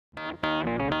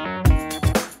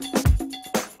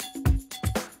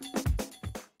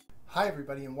Hi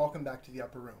everybody and welcome back to the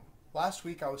Upper Room. Last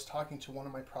week I was talking to one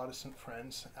of my Protestant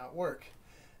friends at work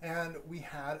and we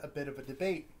had a bit of a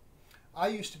debate. I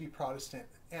used to be Protestant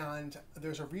and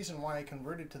there's a reason why I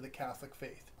converted to the Catholic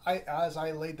faith. As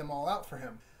I laid them all out for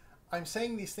him. I'm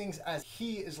saying these things as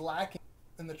he is lacking,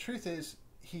 and the truth is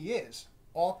he is.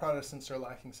 All Protestants are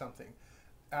lacking something,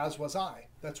 as was I.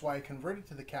 That's why I converted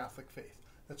to the Catholic faith.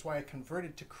 That's why I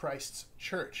converted to Christ's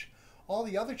church. All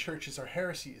the other churches are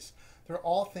heresies. They're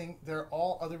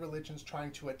all other religions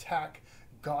trying to attack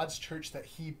God's church that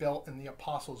he built and the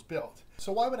apostles built.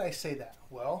 So why would I say that?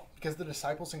 Well, because the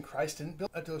disciples in Christ didn't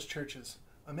build at those churches.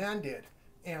 A man did.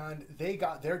 And they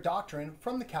got their doctrine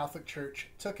from the Catholic Church,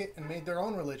 took it and made their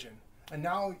own religion. And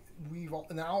now we've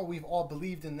all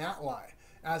believed in that lie,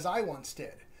 as I once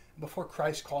did, before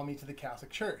Christ called me to the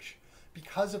Catholic Church.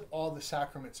 Because of all the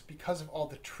sacraments, because of all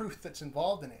the truth that's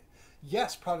involved in it.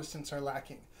 Yes, Protestants are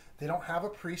lacking. They don't have a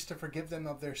priest to forgive them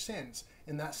of their sins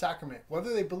in that sacrament.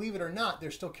 Whether they believe it or not, they're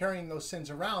still carrying those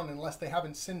sins around unless they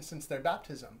haven't sinned since their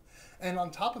baptism. And on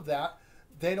top of that,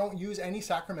 they don't use any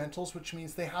sacramentals, which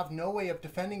means they have no way of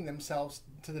defending themselves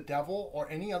to the devil or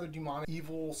any other demonic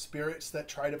evil spirits that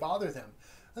try to bother them.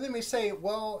 And they may say,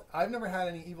 well, I've never had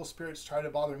any evil spirits try to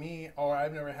bother me, or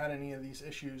I've never had any of these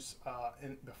issues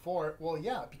before. Well,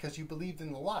 yeah, because you believed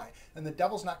in the lie. And the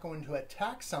devil's not going to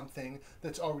attack something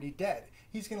that's already dead.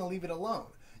 He's going to leave it alone.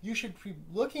 You should be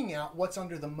looking at what's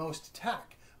under the most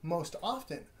attack most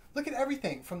often. Look at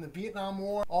everything from the Vietnam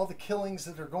War, all the killings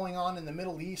that are going on in the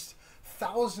Middle East.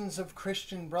 Thousands of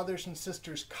Christian brothers and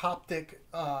sisters, Coptic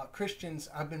Christians,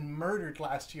 have been murdered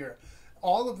last year.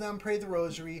 All of them pray the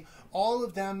rosary. All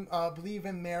of them believe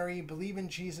in Mary, believe in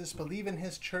Jesus, believe in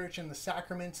his church and the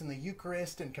sacraments and the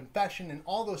Eucharist and confession and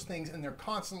all those things, and they're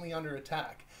constantly under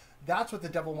attack. That's what the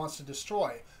devil wants to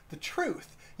destroy. The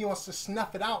truth. He wants to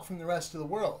snuff it out from the rest of the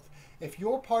world. If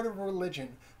you're part of a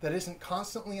religion that isn't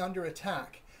constantly under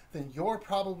attack, then you're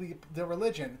probably the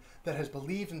religion that has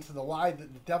believed into the lie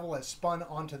that the devil has spun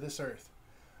onto this earth.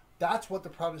 That's what the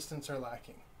Protestants are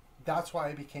lacking. That's why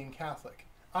I became Catholic.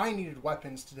 I needed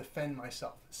weapons to defend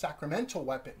myself, sacramental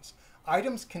weapons.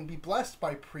 Items can be blessed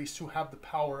by priests who have the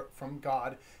power from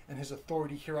God and his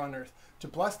authority here on earth to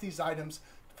bless these items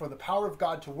for the power of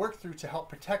God to work through to help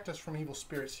protect us from evil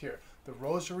spirits here. The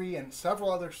rosary and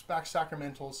several other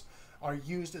sacramentals are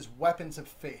used as weapons of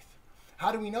faith.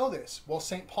 How do we know this? Well,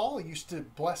 St. Paul used to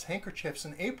bless handkerchiefs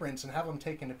and aprons and have them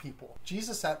taken to people.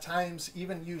 Jesus at times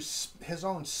even used his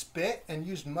own spit and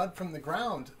used mud from the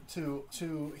ground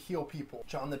to heal people.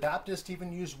 John the Baptist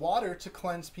even used water to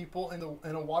cleanse people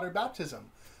in a water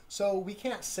baptism. So we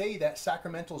can't say that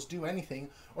sacramentals do anything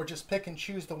or just pick and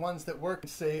choose the ones that work and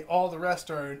say all the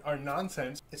rest are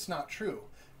nonsense. It's not true.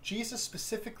 Jesus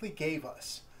specifically gave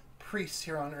us priests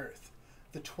here on earth.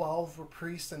 The 12 were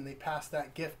priests and they passed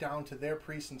that gift down to their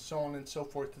priests and so on and so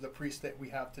forth to the priests that we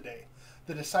have today.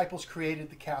 The disciples created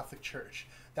the Catholic Church.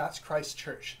 That's Christ's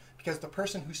church because the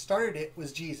person who started it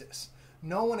was Jesus.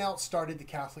 No one else started the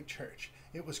Catholic Church.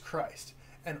 It was Christ.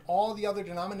 And all the other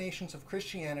denominations of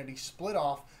Christianity split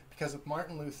off because of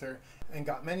Martin Luther and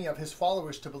got many of his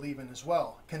followers to believe in as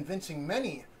well, convincing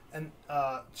many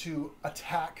to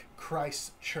attack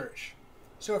Christ's church.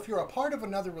 So if you're a part of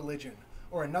another religion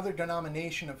or another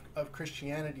denomination of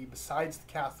Christianity besides the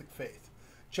Catholic faith,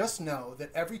 just know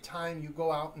that every time you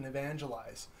go out and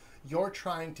evangelize, you're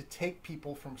trying to take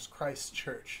people from Christ's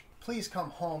church. Please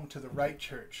come home to the right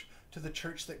church, to the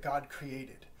church that God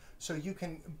created, so you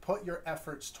can put your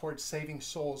efforts towards saving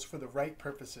souls for the right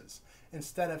purposes,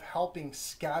 instead of helping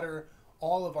scatter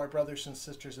all of our brothers and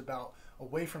sisters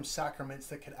away from sacraments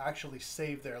that could actually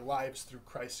save their lives through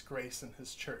Christ's grace and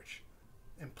his church.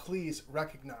 And please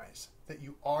recognize that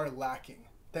you are lacking.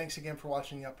 Thanks again for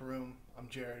watching The Upper Room. I'm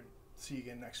Jared. See you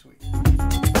again next week.